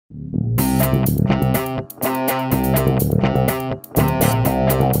Hello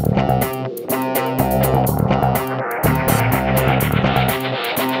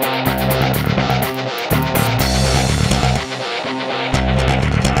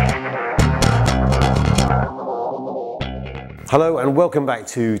and welcome back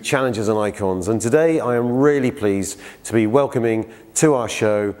to Challenges and Icons, and today I am really pleased to be welcoming to our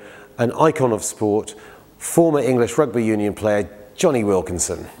show an icon of sport, former English rugby union player Jonny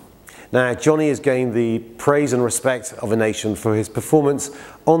Wilkinson. Now Jonny has gained the praise and respect of a nation for his performance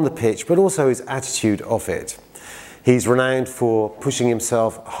on the pitch, but also his attitude off it. He's renowned for pushing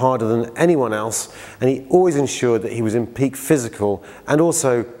himself harder than anyone else, and he always ensured that he was in peak physical and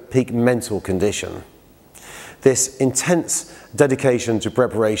also peak mental condition. This intense dedication to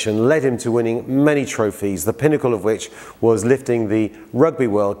preparation led him to winning many trophies, the pinnacle of which was lifting the Rugby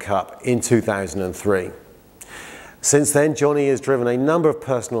World Cup in 2003. Since then, Jonny has driven a number of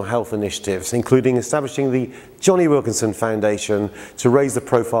personal health initiatives, including establishing the Jonny Wilkinson Foundation to raise the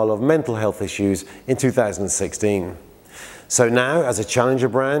profile of mental health issues in 2016. So now, as a challenger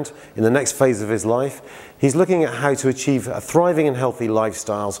brand, in the next phase of his life, he's looking at how to achieve a thriving and healthy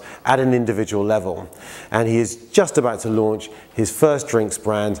lifestyles at an individual level. And he is just about to launch his first drinks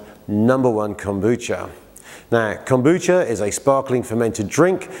brand, Number One Kombucha. Now, kombucha is a sparkling fermented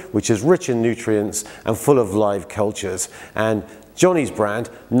drink which is rich in nutrients and full of live cultures. And Jonny's brand,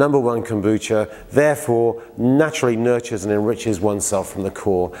 Number One Kombucha, therefore naturally nurtures and enriches oneself from the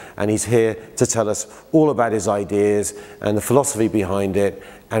core. And he's here to tell us all about his ideas and the philosophy behind it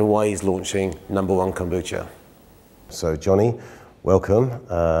and why he's launching Number One Kombucha. So Jonny, welcome.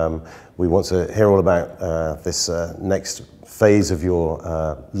 We want to hear all about this next phase of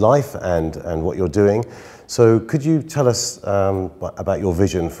your life and what you're doing. So could you tell us about your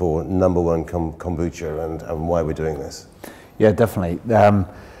vision for Number One Kombucha and why we're doing this? Yeah, definitely.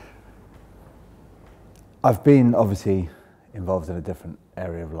 I've been obviously involved in a different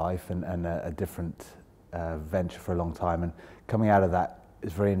area of life and a different venture for a long time, and coming out of that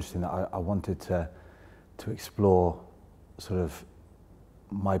is very interesting that I wanted to explore sort of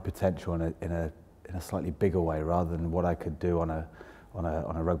my potential in a slightly bigger way, rather than what I could do on a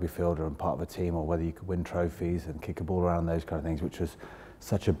rugby field or in part of a team, or whether you could win trophies and kick a ball around, those kind of things, which was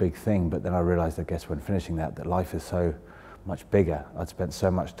such a big thing. But then I realized, I guess, when finishing that life is so much bigger. I'd spent so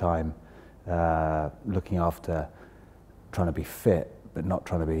much time looking after trying to be fit, but not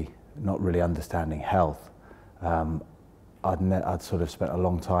really understanding health. I'd sort of spent a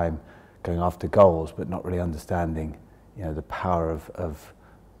long time going after goals, but not really understanding, you know, the power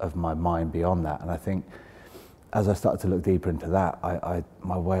of my mind beyond that. And I think as I started to look deeper into that,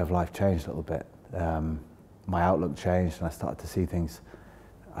 my way of life changed a little bit. My outlook changed, and I started to see things,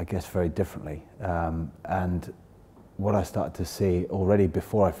 I guess, very differently. And what I started to see already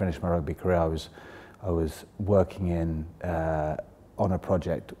before I finished my rugby career, I was working on a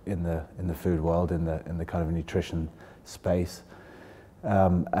project in the food world, in the kind of nutrition space,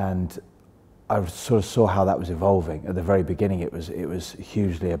 and I sort of saw how that was evolving. At the very beginning, it was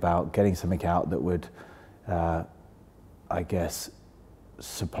hugely about getting something out that would, I guess,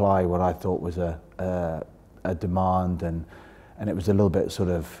 supply what I thought was a demand, and it was a little bit sort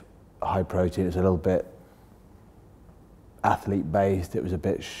of high protein. It was a little bit athlete based. It was a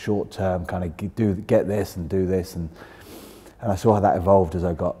bit short term, kind of get this and do this, and I saw how that evolved as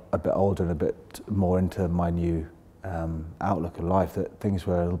I got a bit older and a bit more into my new outlook of life, that things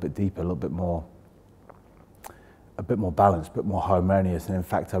were a little bit deeper, a bit more balanced, a bit more harmonious. And in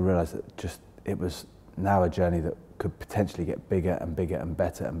fact, I realized that it was now a journey that could potentially get bigger and bigger and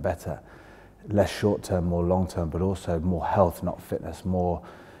better, less short term, more long term, but also more health, not fitness, more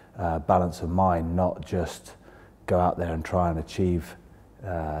balance of mind, not just go out there and try and achieve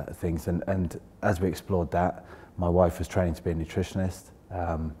things. And as we explored that, my wife was training to be a nutritionist,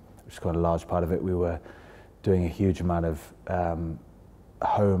 which is quite a large part of it. We were doing a huge amount of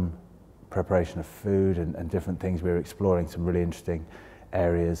home preparation of food and different things. We were exploring some really interesting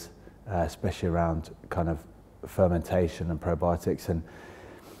areas, especially around kind of fermentation and probiotics. And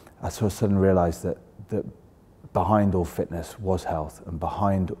I sort of suddenly realized that behind all fitness was health, and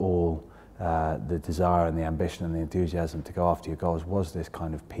behind all the desire and the ambition and the enthusiasm to go after your goals was this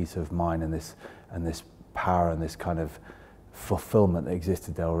kind of peace of mind and this power and this kind of fulfillment that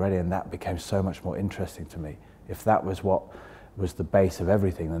existed there already. And that became so much more interesting to me. If that was what was the base of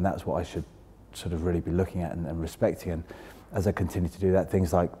everything, then that's what I should sort of really be looking at and respecting. And as I continue to do that,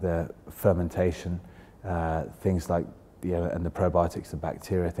 things like the fermentation, things like, you know, and the probiotics, the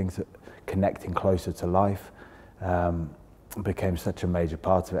bacteria, things that connecting closer to life, became such a major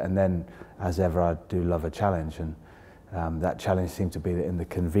part of it. And then, as ever, I do love a challenge, and That challenge seemed to be that in the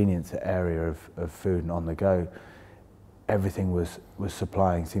convenience area of food and on the go, everything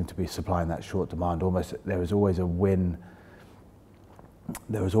seemed to be supplying that short demand. Almost there was always a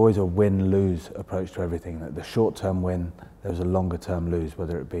win-lose approach to everything. That the short-term win, there was a longer-term lose,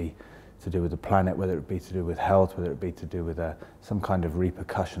 whether it be to do with the planet, whether it be to do with health, whether it be to do with some kind of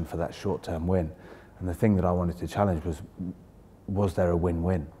repercussion for that short-term win. And the thing that I wanted to challenge was there a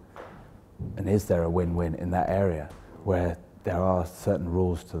win-win? And is there a win-win in that area where there are certain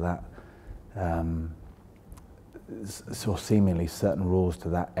rules to that, or seemingly certain rules to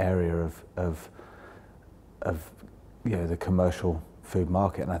that area of the commercial food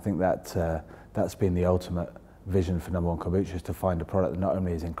market? And I think that that's been the ultimate vision for Number One Kombucha, is to find a product that not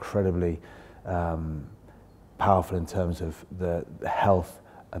only is incredibly powerful in terms of the health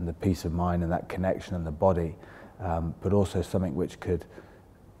and the peace of mind and that connection and the body, but also something which could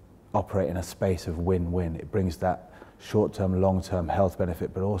operate in a space of win-win. It brings that short-term, long-term health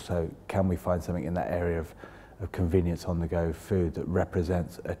benefit, but also can we find something in that area of convenience on-the-go food that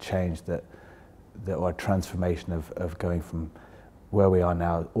represents a change or a transformation of going from where we are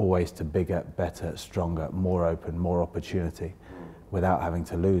now always to bigger, better, stronger, more open, more opportunity, without having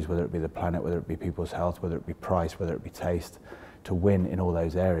to lose, whether it be the planet, whether it be people's health, whether it be price, whether it be taste, to win in all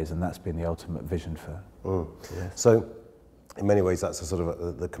those areas. And that's been the ultimate vision for. Yes. So in many ways that's a sort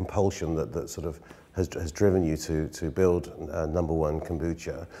of the compulsion that sort of has driven you to build Number One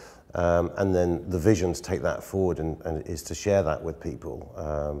Kombucha. And then the vision to take that forward and is to share that with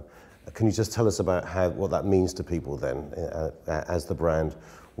people. Can you just tell us about what that means to people then, as the brand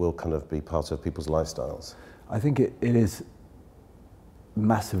will kind of be part of people's lifestyles? I think it is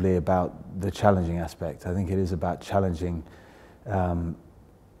massively about the challenging aspect. I think it is about challenging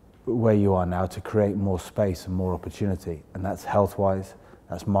where you are now to create more space and more opportunity. And that's health-wise,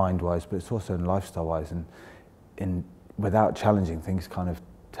 that's mind-wise, but it's also in lifestyle-wise. And without challenging, things kind of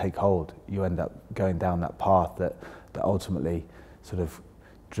take hold. You end up going down that path that ultimately, sort of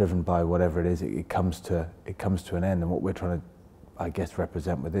driven by whatever it is, it comes to an end. And what we're trying to, I guess,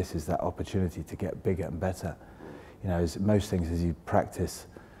 represent with this is that opportunity to get bigger and better. You know, as most things, as you practice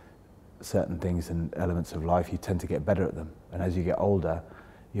certain things and elements of life, you tend to get better at them. And as you get older,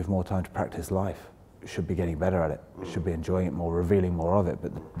 you have more time to practice life. You should be getting better at it. You should be enjoying it more, revealing more of it.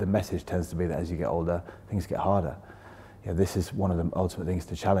 But the message tends to be that as you get older, things get harder. You know, this is one of the ultimate things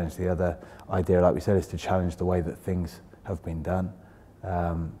to challenge. The other idea, like we said, is to challenge the way that things have been done.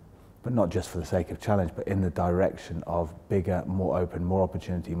 But not just for the sake of challenge, but in the direction of bigger, more open, more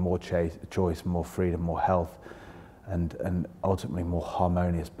opportunity, more choice, more freedom, more health, and ultimately more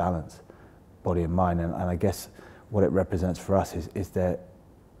harmonious balance, body and mind. And I guess what it represents for us is that,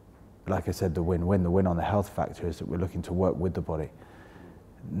 like I said, the win-win. The win on the health factor is that we're looking to work with the body,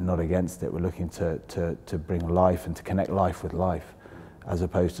 not against it. We're looking to bring life and to connect life with life, as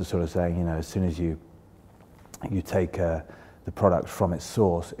opposed to sort of saying, you know, as soon as you take the product from its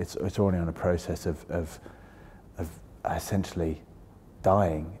source, it's already on a process of essentially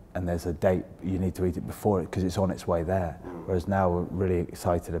dying, and there's a date you need to eat it before it because it's on its way there. Whereas now we're really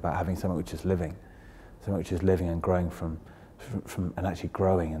excited about having something which is living, and growing from and actually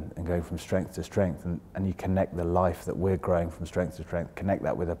growing and going from strength to strength, and you connect the life that we're growing from strength to strength, connect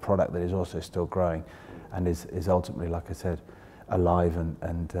that with a product that is also still growing, and is ultimately, like I said, alive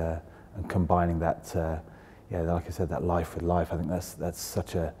and combining that. Like I said, that life with life. I think that's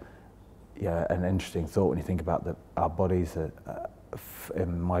such an interesting thought when you think about our bodies.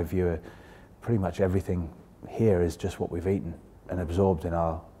 In my view, pretty much everything here is just what we've eaten and absorbed in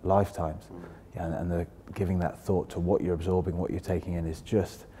our lifetimes. And giving that thought to what you're absorbing, what you're taking in, is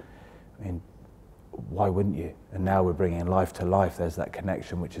just, I mean, why wouldn't you? And now we're bringing life to life. There's that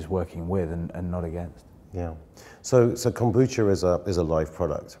connection which is working with and not against. Yeah. So kombucha is a live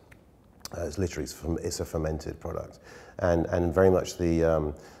product. It's literally it's a fermented product, and very much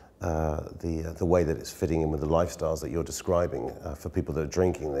the way that it's fitting in with the lifestyles that you're describing for people that are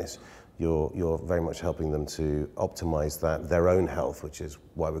drinking this. You're very much helping them to optimize their own health, which is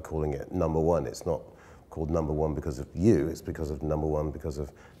why we're calling it Number One. It's not called Number One because of you. It's because of Number One, because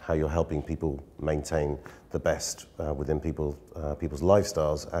of how you're helping people maintain the best within people's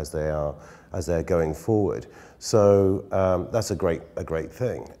lifestyles as they're going forward. So that's a great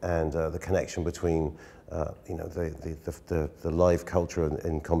thing, and the connection between the live culture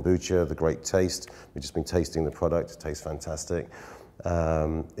in kombucha, the great taste. We've just been tasting the product; it tastes fantastic.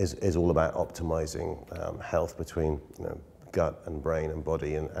 Is all about optimizing health between gut and brain and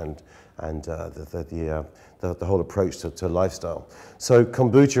body and the whole approach to lifestyle. So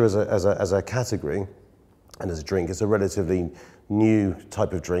kombucha as a category and as a drink, it's a relatively new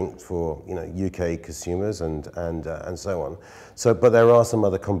type of drink for UK consumers and so on. So, but there are some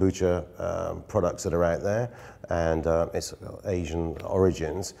other kombucha products that are out there, and it's Asian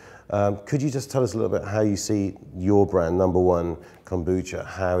origins. Could you just tell us a little bit how you see your brand, Number One Kombucha,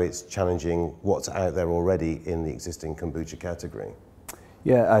 how it's challenging what's out there already in the existing kombucha category?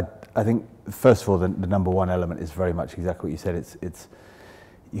 Yeah, I think first of all the number one element is very much exactly what you said. It's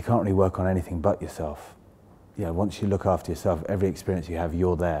you can't really work on anything but yourself. Once you look after yourself, every experience you have,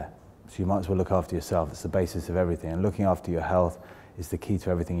 you're there. So you might as well look after yourself. It's the basis of everything. And looking after your health is the key to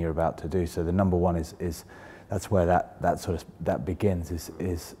everything you're about to do. So the number one is that's where that begins,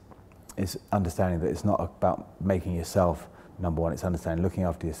 is understanding that it's not about making yourself number one. It's understanding looking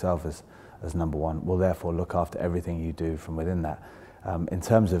after yourself as number one will therefore look after everything you do from within that. In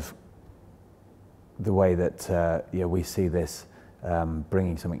terms of the way that we see this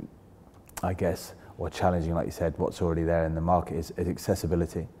bringing something, I guess, or challenging, like you said, what's already there in the market is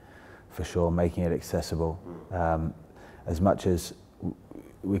accessibility, for sure, making it accessible. As much as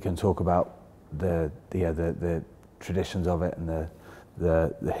we can talk about the traditions of it and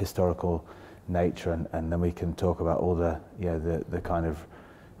the historical nature, and then we can talk about all the kind of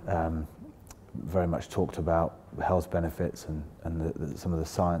very much talked about health benefits and some of the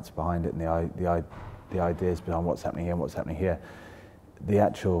science behind it and the ideas behind what's happening here and what's happening here. The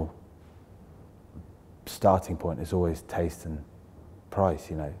actual starting point is always taste and price.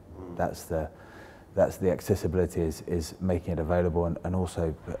 That's the accessibility is making it available and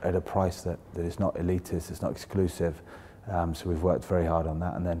also at a price that is not elitist, it's not exclusive. So we've worked very hard on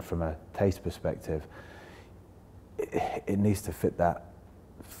that, and then from a taste perspective, it needs to fit that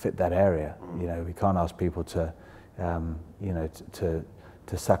area. We can't ask people to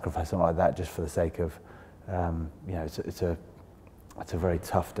sacrifice something like that just for the sake of it's a very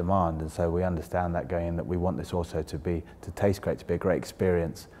tough demand, and so we understand that going in, that we want this also to taste great, to be a great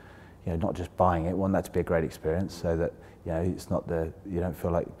experience. Not just buying it, we want that to be a great experience, so that it's not you don't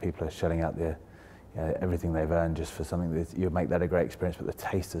feel like people are shelling out everything they've earned just for something that you make that a great experience, but the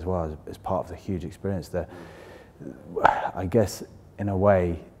taste as well is part of the huge experience. I guess in a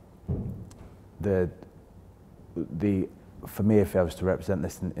way, for me, if I was to represent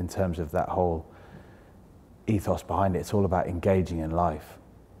this in terms of that whole ethos behind it, it's all about engaging in life.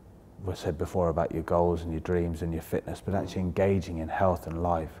 We said before about your goals and your dreams and your fitness, but actually engaging in health and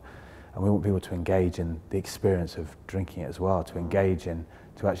life. And we want people to engage in the experience of drinking it as well, to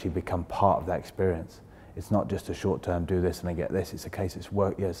actually become part of that experience. It's not just a short-term do this and I get this. It's a case, it's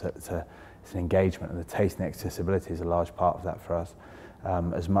work. It's an engagement, and the taste and accessibility is a large part of that for us.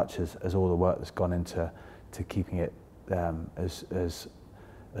 As much as all the work that's gone into keeping it as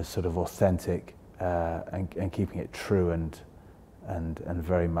sort of authentic and keeping it true and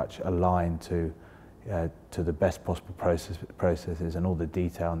very much aligned to the best possible processes and all the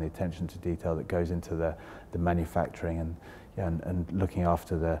detail and the attention to detail that goes into the manufacturing and looking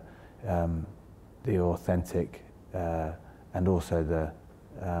after the authentic and also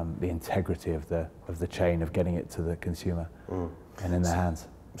the integrity of the chain of getting it to the consumer and in their hands.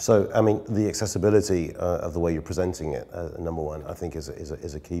 So, I mean, the accessibility of the way you're presenting it, number one, I think is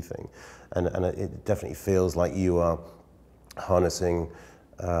a key thing, and it definitely feels like you are harnessing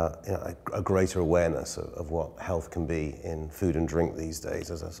a greater awareness of what health can be in food and drink these days.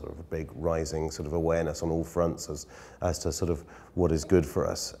 There's a sort of a big rising sort of awareness on all fronts as to sort of what is good for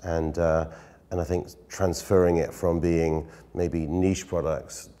us, and I think transferring it from being maybe niche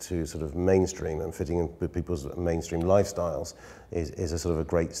products to sort of mainstream and fitting in with people's mainstream lifestyles is a sort of a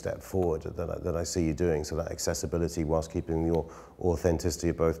great step forward that I see you doing. So that accessibility whilst keeping your authenticity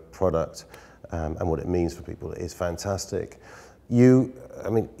of both product and what it means for people is fantastic. You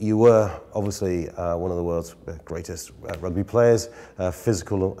were obviously one of the world's greatest rugby players.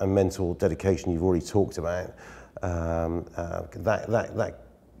 Physical and mental dedication you've already talked about. That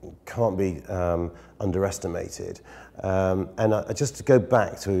can't be underestimated. And just to go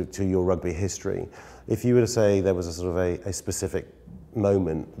back to your rugby history, if you were to say there was a sort of a specific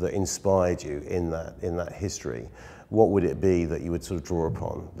moment that inspired you in that history, what would it be that you would sort of draw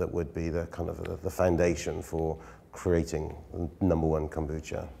upon that would be the kind of the foundation for creating Number One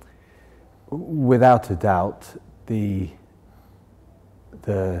Kombucha? Without a doubt, the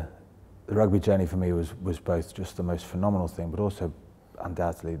rugby journey for me was both just the most phenomenal thing, but also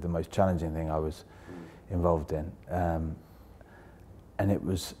undoubtedly the most challenging thing I was involved in. And it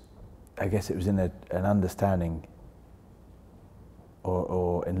was, I guess it was in an understanding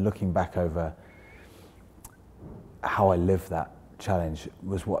or in looking back over how I lived that challenge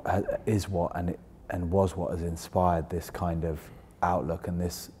was what was what has inspired this kind of outlook and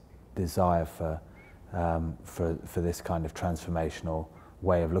this desire for for this kind of transformational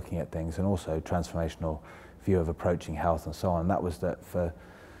way of looking at things, and also transformational view of approaching health and so on. And that was that for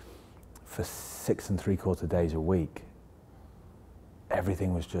 6 3/4 days a week,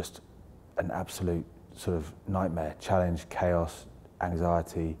 everything was just an absolute sort of nightmare, challenge, chaos,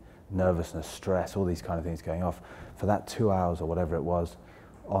 anxiety, nervousness, stress, all these kind of things going off. For that 2 hours or whatever it was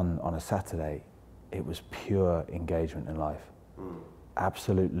on a Saturday, it was pure engagement in life.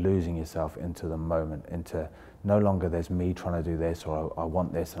 Absolute losing yourself into the moment, into no longer there's me trying to do this, or I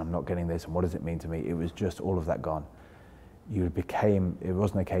want this and I'm not getting this, and what does it mean to me? It was just all of that gone. It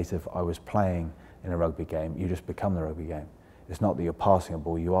wasn't a case of I was playing in a rugby game, you just become the rugby game. It's not that you're passing a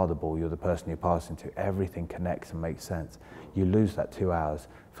ball, you are the ball, you're the person you're passing to. Everything connects and makes sense. You lose that 2 hours,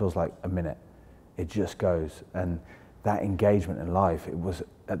 feels like a minute. It just goes. And that engagement in life, it was,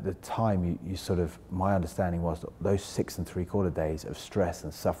 at the time, you sort of, my understanding was that those 6 3/4 days of stress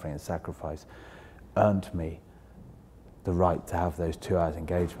and suffering and sacrifice earned me the right to have those 2 hours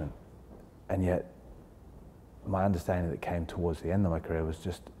engagement. And yet, my understanding that came towards the end of my career was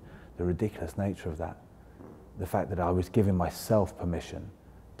just the ridiculous nature of that. The fact that I was giving myself permission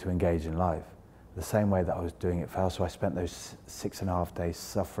to engage in life, the same way that I was doing it for health. So I spent those 6.5 days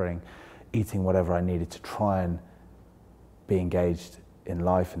suffering, eating whatever I needed to try and be engaged in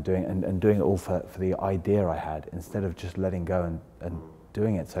life and doing it all for the idea I had, instead of just letting go and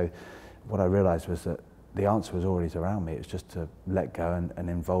doing it. So what I realized was that the answer was always around me. It was just to let go and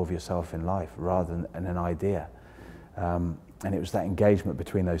involve yourself in life rather than in an idea. And it was that engagement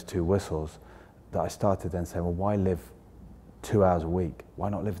between those two whistles that I started then saying, well, why live 2 hours a week? Why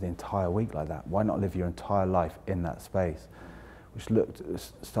not live the entire week like that? Why not live your entire life in that space? Which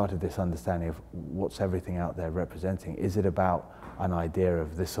started this understanding of what's everything out there representing. Is it about an idea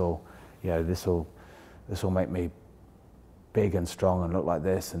of this'll make me big and strong and look like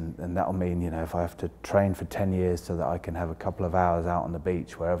this, and that'll mean, if I have to train for 10 years so that I can have a couple of hours out on the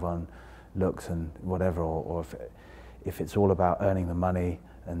beach where everyone looks and whatever, or if it's all about earning the money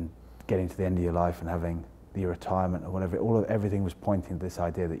and getting to the end of your life and having your retirement or whatever, everything was pointing to this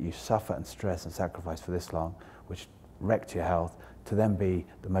idea that you suffer and stress and sacrifice for this long, which wrecked your health, to then be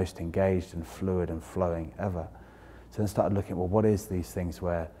the most engaged and fluid and flowing ever. So then started looking at, well, what is these things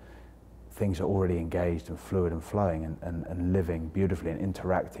where things are already engaged and fluid and flowing and living beautifully and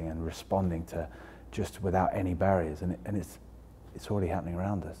interacting and responding to just without any barriers, and it's already happening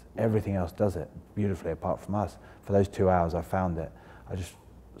around us. Everything else does it beautifully apart from us. For those 2 hours I found it, I just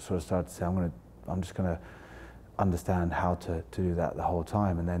sort of started to say, I'm just going to understand how to do that the whole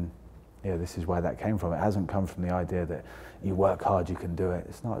time. And then, this is where that came from. It hasn't come from the idea that you work hard, you can do it.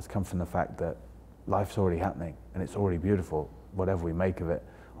 It's not. It's come from the fact that life's already happening and it's already beautiful. Whatever we make of it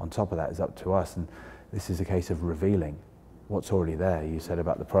on top of that is up to us. And this is a case of revealing what's already there. You said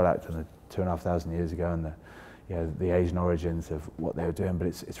about the product and the 2,500 years ago and the Asian origins of what they were doing, but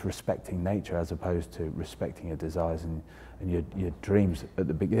it's respecting nature as opposed to respecting your desires and your dreams. At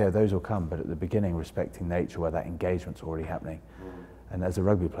the beginning, those will come, but at the beginning, respecting nature where that engagement's already happening. And as a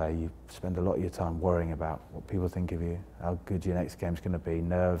rugby player, you spend a lot of your time worrying about what people think of you, how good your next game's going to be,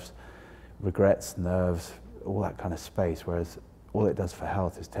 nerves, regrets, nerves, all that kind of space, whereas all it does for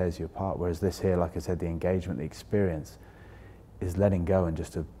health is tears you apart. Whereas this here, like I said, the engagement, the experience is letting go and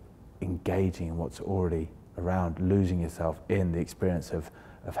just engaging in what's already around, losing yourself in the experience of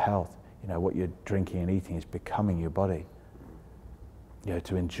health. What you're drinking and eating is becoming your body.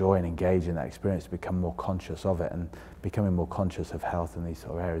 To enjoy and engage in that experience, to become more conscious of it, and becoming more conscious of health in these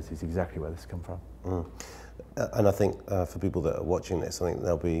sort of areas is exactly where this comes from. And I think for people that are watching this, I think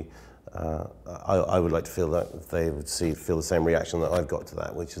they'll be, I would like to feel that they would feel the same reaction that I've got to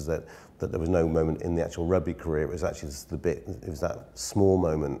that, which is that there was no moment in the actual rugby career. It was actually just it was that small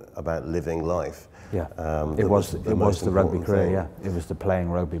moment about living life. Yeah, it was the rugby career. Yeah, it was the playing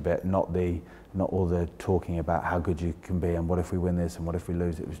rugby bit, not all the talking about how good you can be and what if we win this and what if we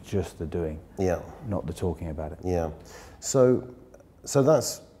lose. It was just the doing. Yeah. Not the talking about it. Yeah. So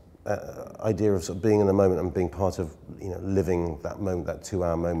that's idea of sort of being in the moment and being part of living that moment, that 2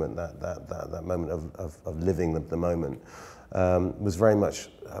 hour moment, that moment of living the moment, was very much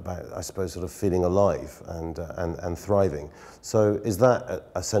about, I suppose, sort of feeling alive and thriving. So is that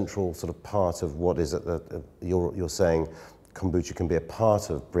a central sort of part of what is it that you're saying kombucha can be a part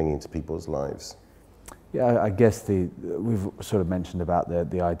of bringing to people's lives? Yeah, I guess we've sort of mentioned about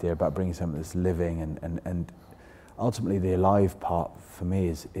the idea about bringing something that's living and ultimately the alive part for me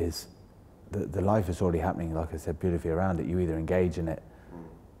is the life is already happening, like I said, beautifully around it. You either engage in it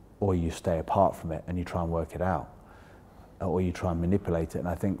or you stay apart from it and you try and work it out, or you try and manipulate it. And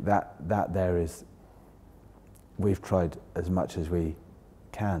I think that there is, we've tried as much as we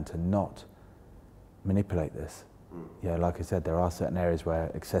can to not manipulate this. Yeah, like I said, there are certain areas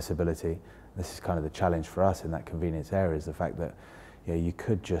where accessibility, this is kind of the challenge for us in that convenience area, is the fact that you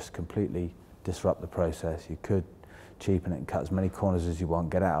could just completely disrupt the process. You could cheapen it and cut as many corners as you want,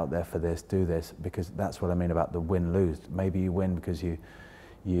 get it out there for this, do this, because that's what I mean about the win-lose. Maybe you win because you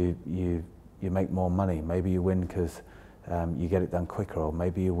make more money. Maybe you win because you get it done quicker, or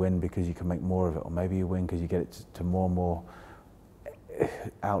maybe you win because you can make more of it, or maybe you win because you get it to more and more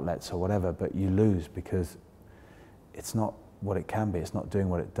outlets or whatever, but you lose because it's not what it can be, it's not doing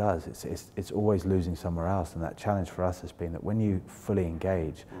what it does, it's always losing somewhere else. And that challenge for us has been that when you fully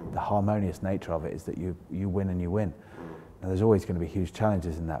engage, the harmonious nature of it is that you win and you win. Now there's always going to be huge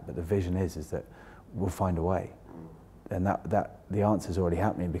challenges in that, but the vision is that we'll find a way. And that the answer is already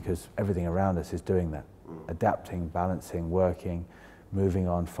happening because everything around us is doing that. Adapting, balancing, working, moving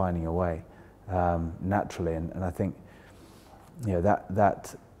on, finding a way naturally. And I think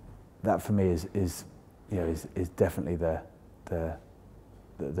that for me is definitely the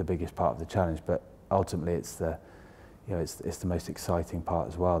biggest part of the challenge. But ultimately, it's the most exciting part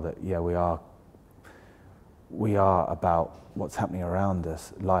as well. That we are about what's happening around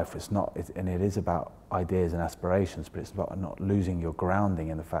us. Life, and it is about ideas and aspirations, but it's about not losing your grounding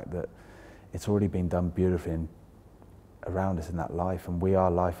in the fact that it's already been done beautifully around us in that life, and we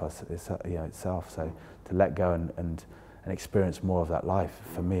are life itself. So to let go and experience more of that life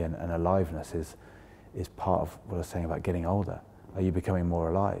for me and aliveness is part of what I was saying about getting older. Are you becoming more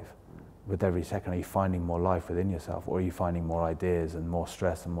alive? With every second, are you finding more life within yourself, or are you finding more ideas and more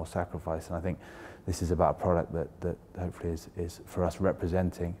stress and more sacrifice? And I think this is about a product that hopefully is for us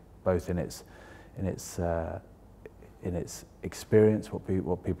representing both in its experience, what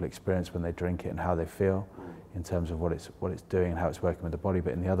people experience when they drink it and how they feel in terms of what it's doing and how it's working with the body,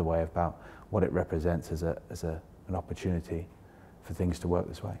 but in the other way about what it represents as an opportunity for things to work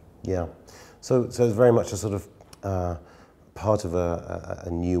this way. Yeah, so it's very much a sort of part of a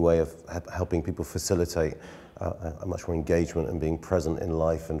new way of helping people facilitate a much more engagement and being present in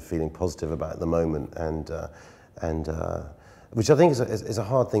life and feeling positive about the moment, and which I think is a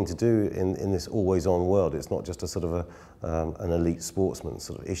hard thing to do in this always-on world. It's not just a sort of an elite sportsman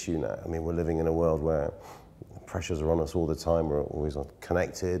sort of issue now. I mean, we're living in a world where pressures are on us all the time. We're always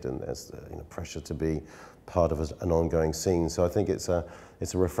connected, and there's pressure to be part of an ongoing scene. So I think it's a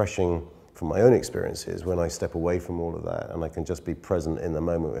refreshing, from my own experiences, when I step away from all of that and I can just be present in the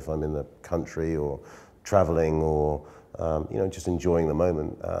moment. If I'm in the country or traveling or just enjoying the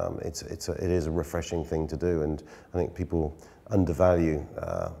moment, it is a refreshing thing to do. And I think people undervalue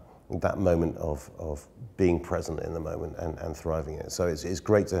that moment of being present in the moment and thriving in it. So it's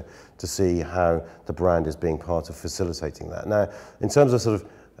great to see how the brand is being part of facilitating that. Now, in terms of sort of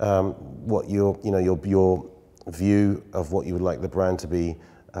what your view of what you would like the brand to be,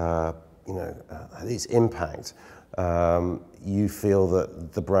 its impact, you feel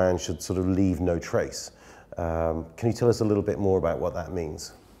that the brand should sort of leave no trace. Can you tell us a little bit more about what that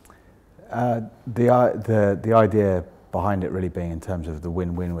means? The idea behind it really being in terms of the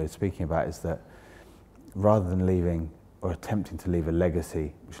win-win we're speaking about is that rather than leaving or attempting to leave a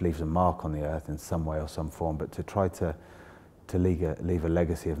legacy which leaves a mark on the earth in some way or some form, but to try to leave a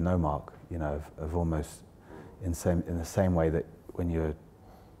legacy of no mark, of almost in the same way that when you're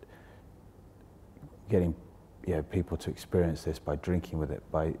getting people to experience this by drinking with it,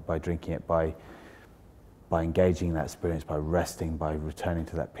 by drinking it, by engaging in that experience, by resting, by returning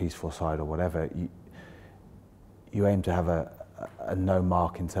to that peaceful side or whatever, you aim to have a no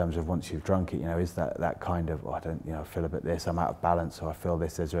mark in terms of once you've drunk it. Is that kind of, I don't, I feel a bit this, I'm out of balance, or I feel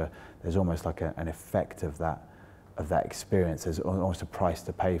this. There's almost like an effect of that experience. There's almost a price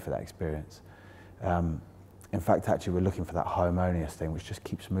to pay for that experience. In fact, actually, we're looking for that harmonious thing which just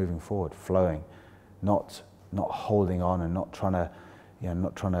keeps moving forward, flowing, not holding on and not trying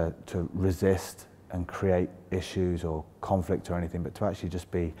to resist and create issues or conflict or anything, but to actually just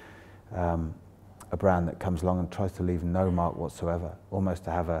be a brand that comes along and tries to leave no mark whatsoever. Almost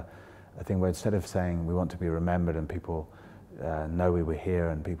to have a thing where instead of saying we want to be remembered and people know we were here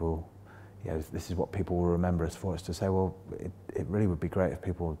and people, this is what people will remember us for, is to say, well, it really would be great if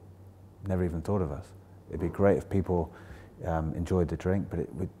people never even thought of us. It'd be great if people enjoyed the drink,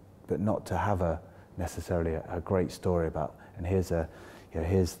 but not to have necessarily a great story about, and here's the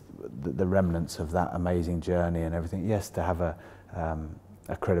remnants of that amazing journey and everything. Yes, to have a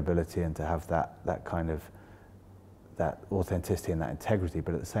credibility and to have that kind of that authenticity and that integrity,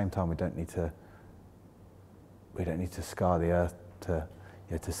 but at the same time we don't need to scar the earth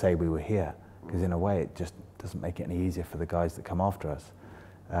to say we were here, because in a way it just doesn't make it any easier for the guys that come after us.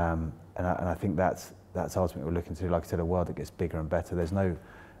 And I think that's ultimately what we're looking to do. Like I said, a world that gets bigger and better. There's no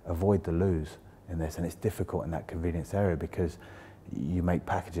avoid the lose in this, and it's difficult in that convenience area because you make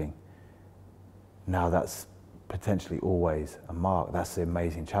packaging. Now that's potentially always a mark. That's the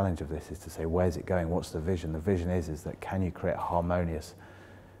amazing challenge of this, is to say, where's it going? What's the vision? The vision is that can you create a harmonious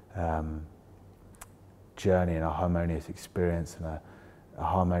journey and a harmonious experience and a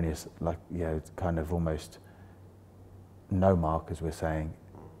harmonious, like, you know, kind of almost no mark, as we're saying,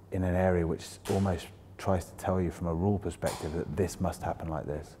 in an area which almost tries to tell you from a rule perspective that this must happen like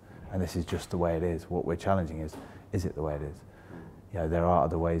this, and this is just the way it is. What we're challenging is it the way it is? You know, there are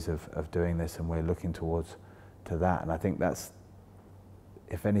other ways of doing this, and we're looking towards to that. And I think that's,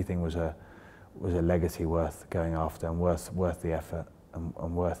 if anything, was a legacy worth going after, and worth the effort,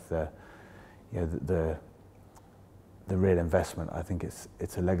 and worth the, you know, the real investment. I think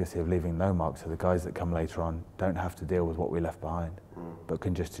it's a legacy of leaving no mark, so the guys that come later on don't have to deal with what we left behind, but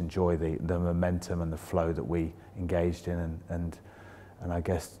can just enjoy the momentum and the flow that we engaged in, and I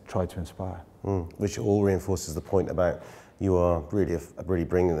guess try to inspire. Which all reinforces the point about you are really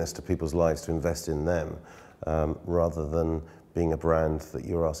bringing this to people's lives to invest in them, rather than being a brand that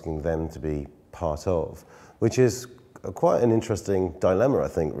you're asking them to be part of, which is quite an interesting dilemma, I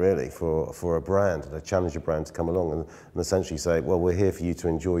think, really, for a brand, a challenger brand, to come along and essentially say, well, we're here for you to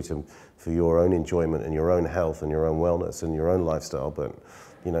enjoy, for your own enjoyment and your own health and your own wellness and your own lifestyle, but,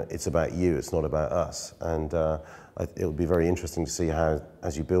 you know, it's about you, it's not about us. And it'll be very interesting to see how,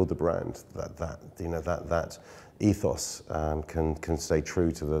 as you build the brand, that ethos can stay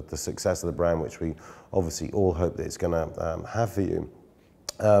true to the success of the brand, which we obviously all hope that it's going to have for you.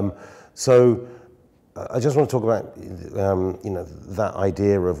 So I just want to talk about you know, that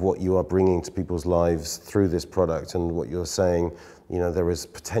idea of what you are bringing to people's lives through this product, and what you're saying, you know, there is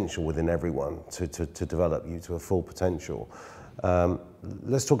potential within everyone to develop you to a full potential.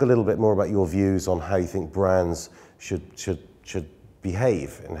 Let's talk a little bit more about your views on how you think brands should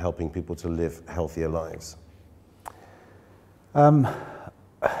behave in helping people to live healthier lives.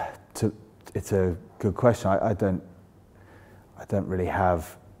 It's a good question. I don't really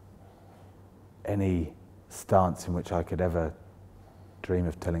have any stance in which I could ever dream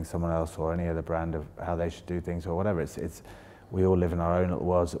of telling someone else or any other brand of how they should do things or whatever. We all live in our own little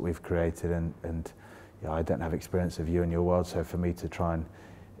worlds that we've created, and you know, I don't have experience of you and your world, so for me to try and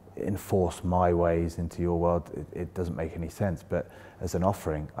enforce my ways into your world, it doesn't make any sense. But as an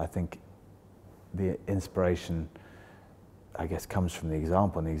offering, I think the inspiration, I guess, comes from the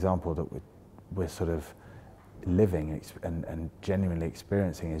example, and the example that we're sort of living and genuinely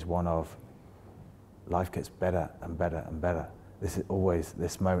experiencing is one of life gets better and better and better.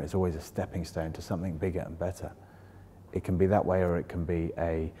 This moment is always a stepping stone to something bigger and better. It can be that way, or it can be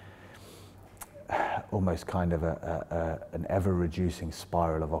almost kind of an ever-reducing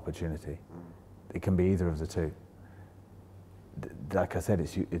spiral of opportunity. It can be either of the two. Like I said,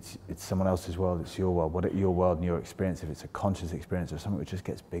 it's someone else's world, it's your world. Your world and your experience, if it's a conscious experience of something which just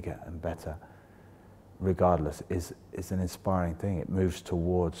gets bigger and better, regardless, is an inspiring thing. It moves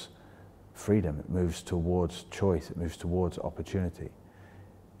towards freedom, it moves towards choice, it moves towards opportunity.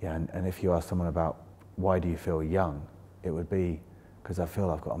 Yeah, and if you ask someone about why do you feel young, it would be because I feel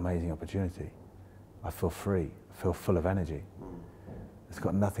I've got amazing opportunity. I feel free, I feel full of energy. It's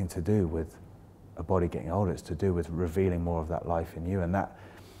got nothing to do with a body getting older, it's to do with revealing more of that life in you, and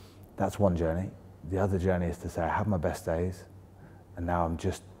that's one journey. The other journey is to say, I have my best days, and now I'm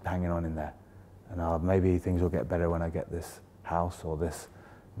just hanging on in there. And maybe things will get better when I get this house or this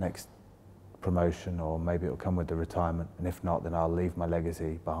next promotion, or maybe it'll come with the retirement, and if not, then I'll leave my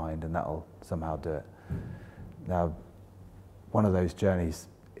legacy behind, and that'll somehow do it. Now, one of those journeys,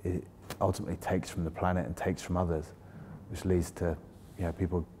 it ultimately takes from the planet and takes from others, which leads to, you know,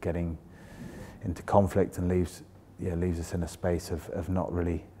 people getting into conflict, and leaves us in a space of not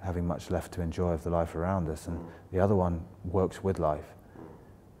really having much left to enjoy of the life around us. And the other one works with life,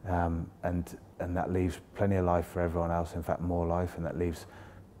 and that leaves plenty of life for everyone else, in fact more life, and that leaves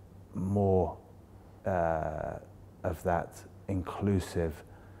more of that inclusive,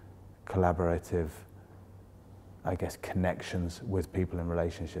 collaborative, I guess, connections with people in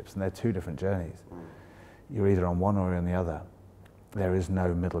relationships. And they're two different journeys. You're either on one or you're on the other. There is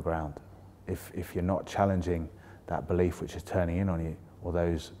no middle ground. If you're not challenging that belief which is turning in on you, or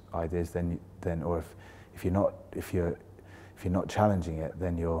those ideas, then or if you're not challenging it,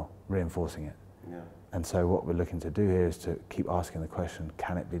 then you're reinforcing it. Yeah. And so what we're looking to do here is to keep asking the question,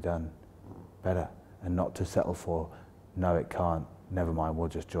 can it be done better? And not to settle for, no, it can't, never mind, we'll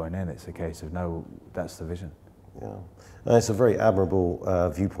just join in. It's a case of, no, that's the vision. Yeah, and it's a very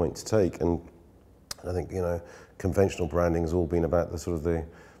admirable viewpoint to take, and I think, you know, conventional branding has all been about the sort of the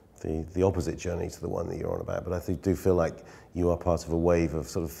the opposite journey to the one that you're on about. But I do feel like you are part of a wave of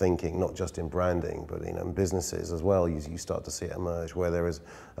sort of thinking, not just in branding, but in businesses as well. You start to see it emerge where there is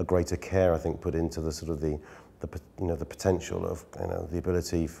a greater care, I think, put into the sort of the potential of the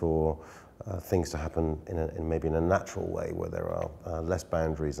ability for things to happen in maybe in a natural way, where there are less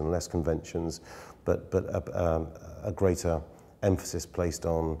boundaries and less conventions, but a greater emphasis placed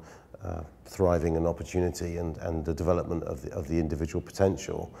on thriving and opportunity and the development of the individual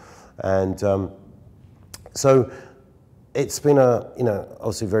potential. And so it's been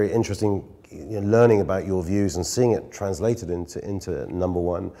obviously very interesting learning about your views and seeing it translated into number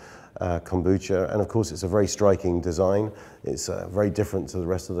one kombucha. And of course it's a very striking design. It's very different to the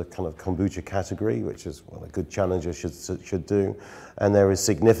rest of the kind of kombucha category, which is what a good challenger should do. And there is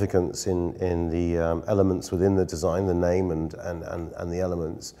significance in the elements within the design, the name and the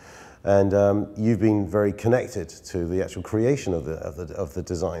elements. And you've been very connected to the actual creation of the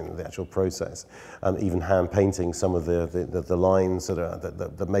design, the actual process, even hand painting some of the lines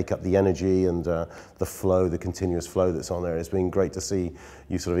that make up the energy and the flow, the continuous flow that's on there. It's been great to see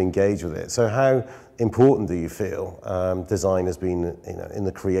you sort of engage with it. So how important do you feel design has been in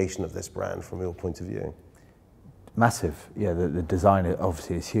the creation of this brand from your point of view? Massive, yeah. The design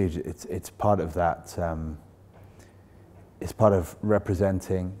obviously is huge. It's part of that. It's part of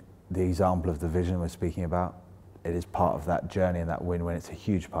representing the example of the vision we're speaking about. It is part of that journey and that win-win. It's a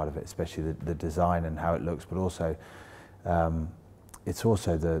huge part of it, especially the design and how it looks, but also it's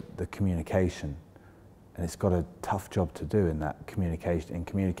also the communication. And it's got a tough job to do in that communication, in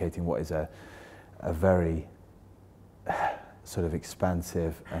communicating what is a very sort of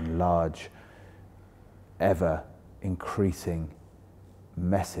expansive and large, ever increasing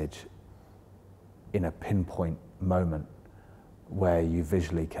message in a pinpoint moment where you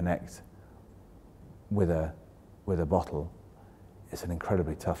visually connect with a bottle. It's an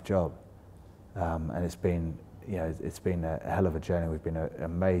incredibly tough job, and it's been a hell of a journey. We've been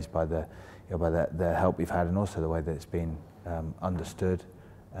amazed by the help we've had, and also the way that it's been understood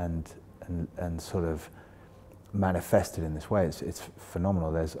and sort of manifested in this way. It's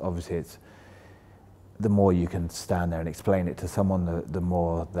phenomenal. There's obviously the more you can stand there and explain it to someone, the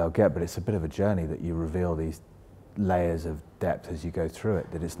more they'll get. But it's a bit of a journey that you reveal these layers of depth as you go through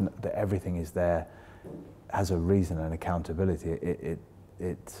it. That everything is there, has a reason and accountability.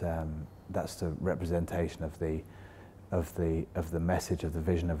 That's the representation of the message, of the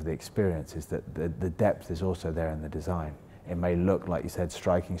vision, of the experience. Is that the depth is also there in the design. It may look, like you said,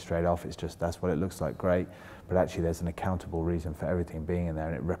 striking straight off. It's just that's what it looks like, great. But actually, there's an accountable reason for everything being in there,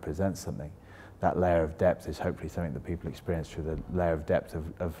 and it represents something. That layer of depth is hopefully something that people experience through the layer of depth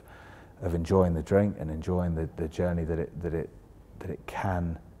of enjoying the drink and enjoying the journey that it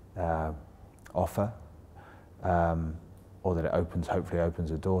can offer, or that it hopefully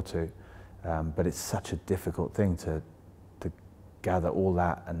opens a door to. But it's such a difficult thing to gather all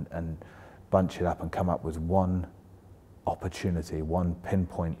that and bunch it up and come up with one opportunity, one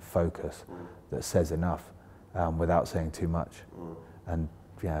pinpoint focus that says enough without saying too much. And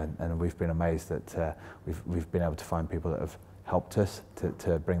yeah, and we've been amazed that we've been able to find people that have helped us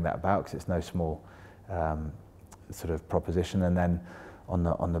to bring that about, because it's no small sort of proposition. And then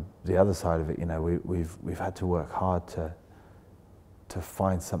on the other side of it, we've had to work hard to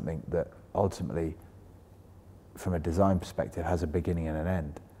find something that ultimately, from a design perspective, has a beginning and an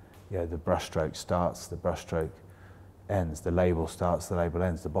end. The brushstroke starts, the brushstroke ends, the label starts, the label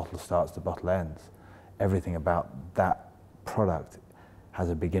ends, the bottle starts, the bottle ends. Everything about that product has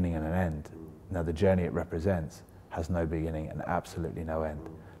a beginning and an end. Now the journey it represents has no beginning and absolutely no end.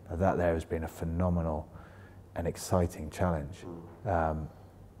 Now that there has been a phenomenal and exciting challenge, and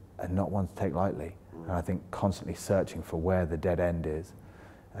not one to take lightly. And I think constantly searching for where the dead end is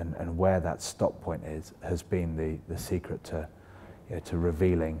and where that stop point is has been the secret to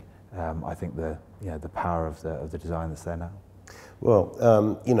revealing I think the power of the design that's there now. Well,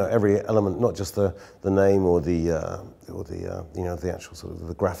 every element, not just the name or the actual sort of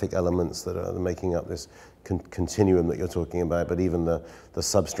the graphic elements that are making up this continuum that you're talking about, but even the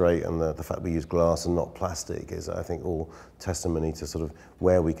substrate and the fact we use glass and not plastic is, I think, all testimony to sort of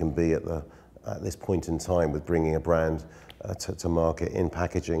where we can be at this point in time with bringing a brand to market in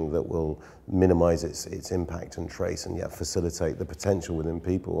packaging that will minimize its impact and trace, and yet facilitate the potential within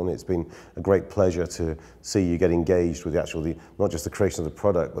people. And it's been a great pleasure to see you get engaged with not just the creation of the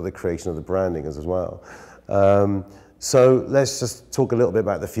product, but the creation of the branding as well. So let's just talk a little bit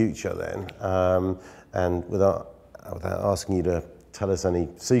about the future then. And without asking you to tell us any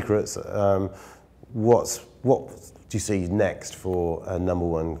secrets, what do you see next for number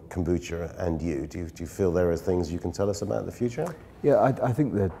one kombucha and you? Do you feel there are things you can tell us about the future? Yeah, I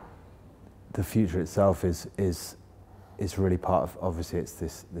think that the future itself is really part of, obviously it's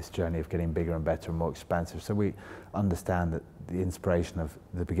this journey of getting bigger and better and more expansive. So we understand that the inspiration of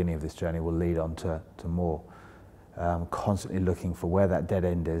the beginning of this journey will lead on to more. Constantly looking for where that dead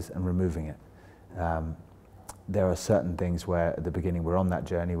end is and removing it. There are certain things where at the beginning we're on that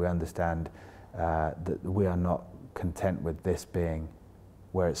journey, we understand that we are not content with this being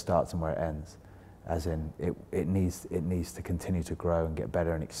where it starts and where it ends. As in, it needs to continue to grow and get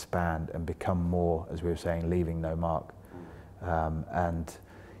better and expand and become more, as we were saying, leaving no mark. And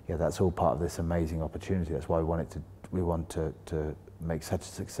yeah, that's all part of this amazing opportunity. That's why we want to make such a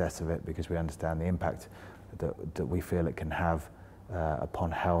success of it, because we understand the impact that we feel it can have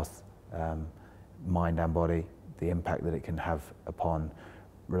upon health, mind and body, the impact that it can have upon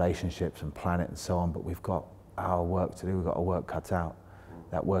relationships and planet and so on. But we've got our work to do, we've got our work cut out.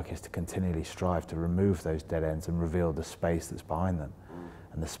 That work is to continually strive to remove those dead ends and reveal the space that's behind them,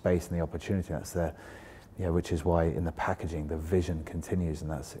 and the space and the opportunity that's there. Yeah, which is why in the packaging the vision continues,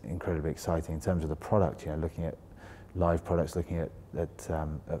 and that's incredibly exciting. In terms of the product, you know, looking at live products, looking at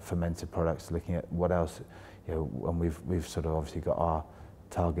fermented products, looking at what else, you know, and we've sort of obviously got our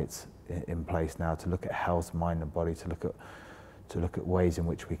targets in place now to look at health, mind and body, to look at ways in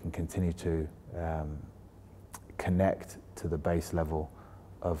which we can continue to connect to the base level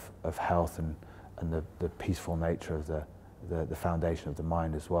of health and the peaceful nature of the foundation of the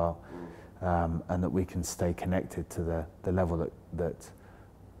mind as well, and that we can stay connected to the level that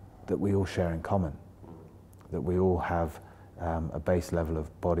we all share in common, that we all have a base level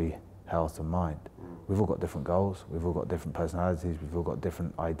of body, health and mind. We've all got different goals, we've all got different personalities, we've all got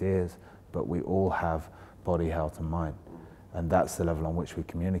different ideas, but we all have body, health and mind. And that's the level on which we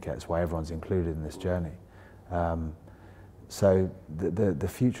communicate. It's why everyone's included in this journey. So the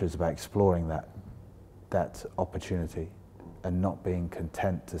future is about exploring that opportunity and not being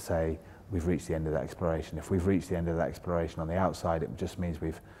content to say we've reached the end of that exploration. If we've reached the end of that exploration on the outside, it just means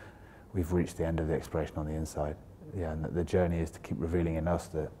we've reached the end of the exploration on the inside. Yeah, and the journey is to keep revealing in us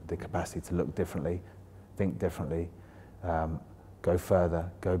the capacity to look differently, think differently, go further,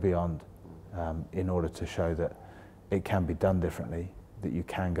 go beyond, in order to show that it can be done differently, that you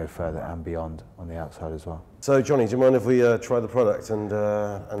can go further and beyond on the outside as well. So Johnny, do you mind if we try the product and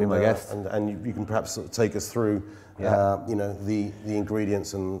be my guest, and you can perhaps sort of take us through you know, the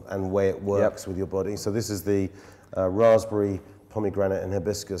ingredients and way it works with your body. So this is the raspberry, pomegranate and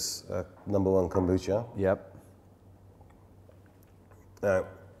hibiscus #1 kombucha. Yep. Now,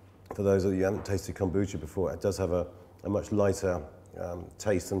 for those of you who haven't tasted kombucha before, it does have a much lighter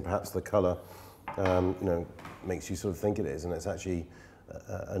taste, and perhaps the colour, you know, makes you sort of think it is, and it's actually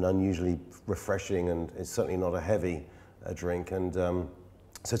an unusually refreshing, and it's certainly not a heavy drink. And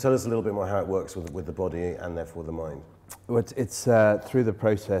so tell us a little bit more how it works with the body and therefore the mind. Well, it's through the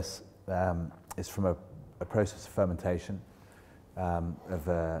process. It's from a process of fermentation of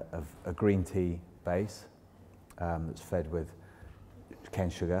a green tea base that's fed with cane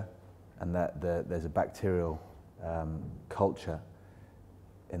sugar, and there's a bacterial culture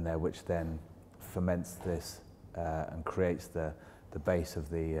in there which then ferments this and creates the base of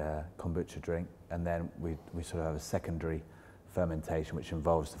the kombucha drink. And then we sort of have a secondary fermentation which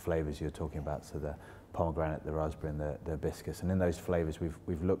involves the flavors you're talking about, so the pomegranate, the raspberry and the hibiscus. And in those flavors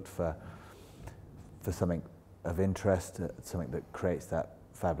we've looked for something of interest, something that creates that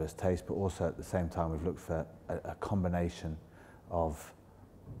fabulous taste, but also at the same time we've looked for a combination of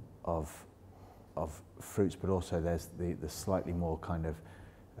fruits, but also there's the slightly more kind of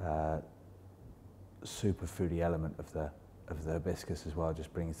super foody element of the hibiscus as well,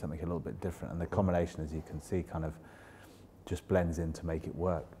 just bringing something a little bit different. And the combination, as you can see, kind of just blends in to make it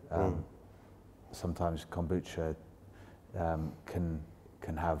work. Sometimes kombucha can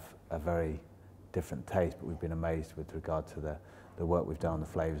have a very different taste, but we've been amazed with regard to the work we've done on the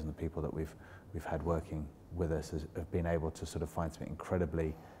flavors, and the people that we've had working with us have been able to sort of find something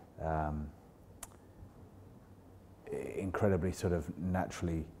incredibly sort of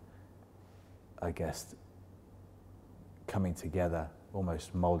naturally, I guess, coming together,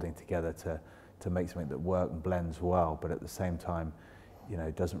 almost molding together to make something that works and blends well, but at the same time, you know,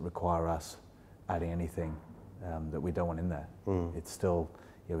 it doesn't require us adding anything that we don't want in there. It's still,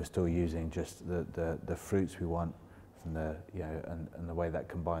 you know, we're still using just the fruits we want from the, you know, and the way that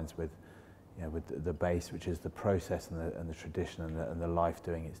combines with, you know, with the base, which is the process and the tradition and the life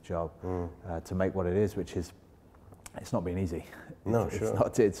doing its job to make what it is, which is, it's not been easy. No, it's sure.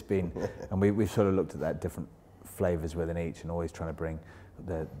 not. It's been, and we've sort of looked at that different flavors within each, and always trying to bring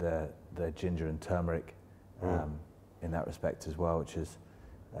the ginger and turmeric in that respect as well, which is,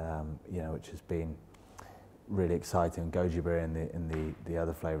 you know, which has been really exciting. Goji berry in the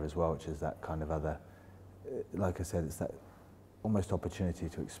other flavour as well, which is that kind of other, like I said, it's that almost opportunity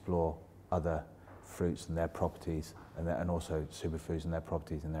to explore other fruits and their properties, and also superfoods and their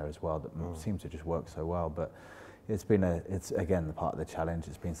properties in there as well that seem to just work so well. But it's again the part of the challenge.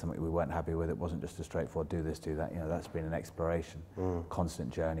 It's been something we weren't happy with. It wasn't just a straightforward do this, do that. You know, that's been an exploration,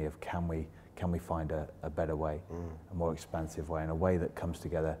 constant journey of can we find a better way, a more expansive way, and a way that comes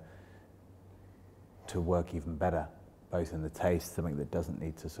together to work even better, both in the taste, something that doesn't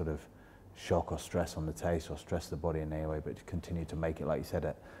need to sort of shock or stress on the taste or stress the body in any way, but to continue to make it, like you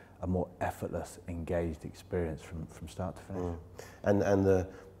said, a more effortless, engaged experience from start to finish. And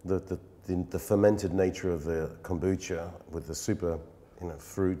the fermented nature of the kombucha with the super,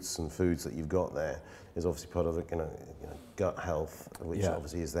 fruits and foods that you've got there is obviously part of the gut health, which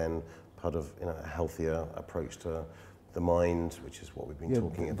obviously is then part of a healthier approach to the mind, which is what we've been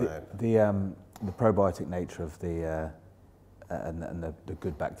talking about. The probiotic nature of the and the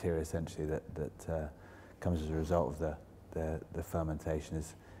good bacteria essentially that comes as a result of the fermentation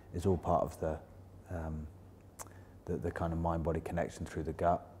is all part of the kind of mind-body connection through the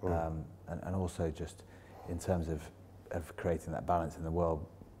gut, and also just in terms of creating that balance in the world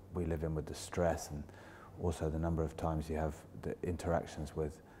we live in with the stress, and also the number of times you have the interactions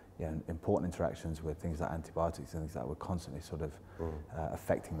with important interactions with things like antibiotics and things like that. We're constantly sort of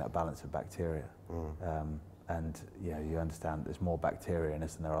affecting that balance of bacteria. And you understand there's more bacteria in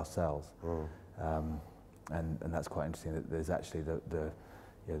us than there are cells, and that's quite interesting. That there's actually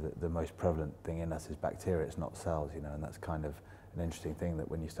the most prevalent thing in us is bacteria. It's not cells, and that's kind of an interesting thing.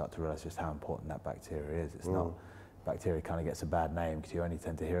 That when you start to realise just how important that bacteria is, it's not bacteria kind of gets a bad name because you only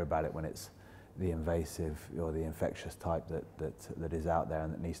tend to hear about it when it's the invasive or the infectious type that is out there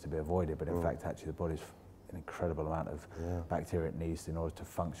and that needs to be avoided. But in fact, actually, the body's an incredible amount of bacteria it needs in order to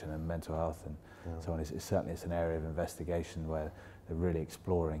function, and mental health and so on. It's certainly an area of investigation where they're really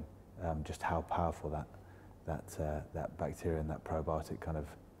exploring just how powerful that bacteria and that probiotic kind of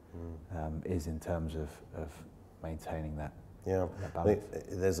is in terms of maintaining that, that balance.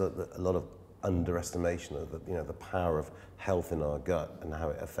 There's a lot of underestimation of the power of health in our gut and how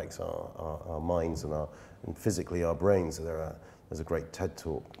it affects our minds and physically our brains. So there's a great TED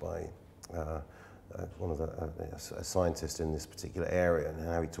talk by one of a scientist in this particular area, and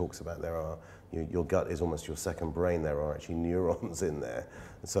how he talks about your gut is almost your second brain. There are actually neurons in there,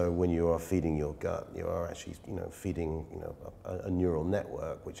 and so when you are feeding your gut, you are actually feeding a neural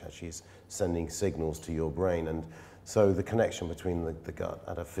network which actually is sending signals to your brain. And so the connection between the gut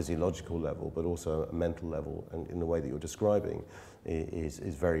at a physiological level, but also a mental level, and in the way that you're describing, is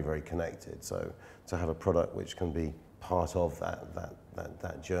very, very connected. So to have a product which can be part of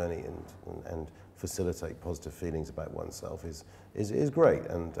that journey and facilitate positive feelings about oneself is great.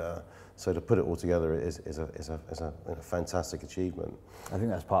 And so to put it all together is a fantastic achievement. I think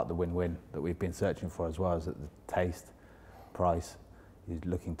that's part of the win-win that we've been searching for as well, is that the taste, price, you're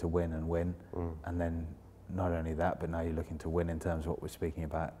looking to win and win, and then not only that, but now you're looking to win in terms of what we're speaking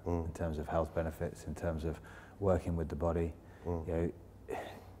about, in terms of health benefits, in terms of working with the body,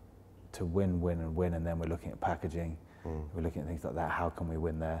 to win, and then we're looking at packaging, we're looking at things like that. How can we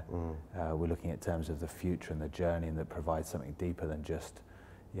win there? We're looking at terms of the future and the journey, and that provides something deeper than just,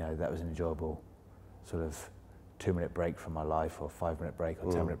 that was an enjoyable sort of 2-minute break from my life, or 5-minute break, or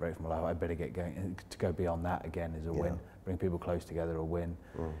 10-minute break from my life. I better get going. And to go beyond that again is a win. Bring people close together, a win.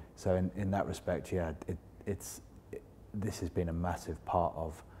 So in that respect, this has been a massive part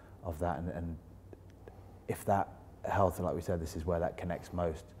of that, and if that health, like we said, this is where that connects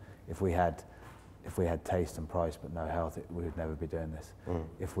most. If we had taste and price but no health, we would never be doing this.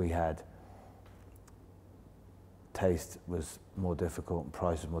 If we had taste was more difficult and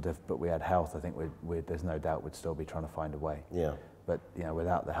price was more difficult, but we had health, I think there's no doubt we'd still be trying to find a way. But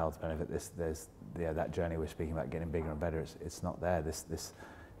without the health benefit, there's that journey we're speaking about getting bigger and better. It's not there.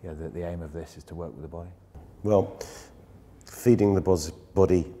 The aim of this is to work with the body. Well, feeding the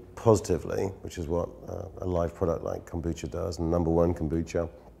body positively, which is what a live product like kombucha does, and number one kombucha,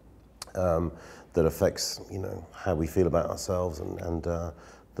 that affects how we feel about ourselves and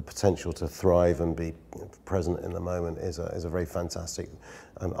the potential to thrive and be present in the moment is a very fantastic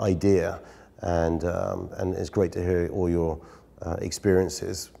idea, and it's great to hear all your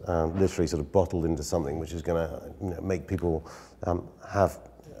experiences literally sort of bottled into something which is going to make people have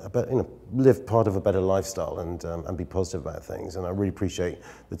live part of a better lifestyle and be positive about things. And I really appreciate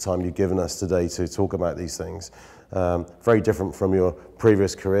the time you've given us today to talk about these things. Very different from your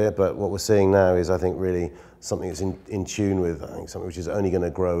previous career, but what we're seeing now is, I think, really something that's in tune with, I think, something which is only going to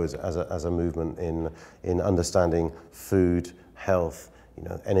grow as a movement in understanding food, health,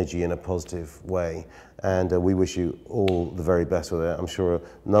 energy in a positive way. And we wish you all the very best with it. I'm sure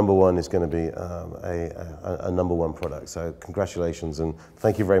number one is going to be a number one product. So congratulations, and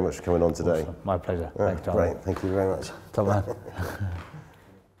thank you very much for coming on today. Awesome. My pleasure. Thanks, John. Great, thank you very much. Top man.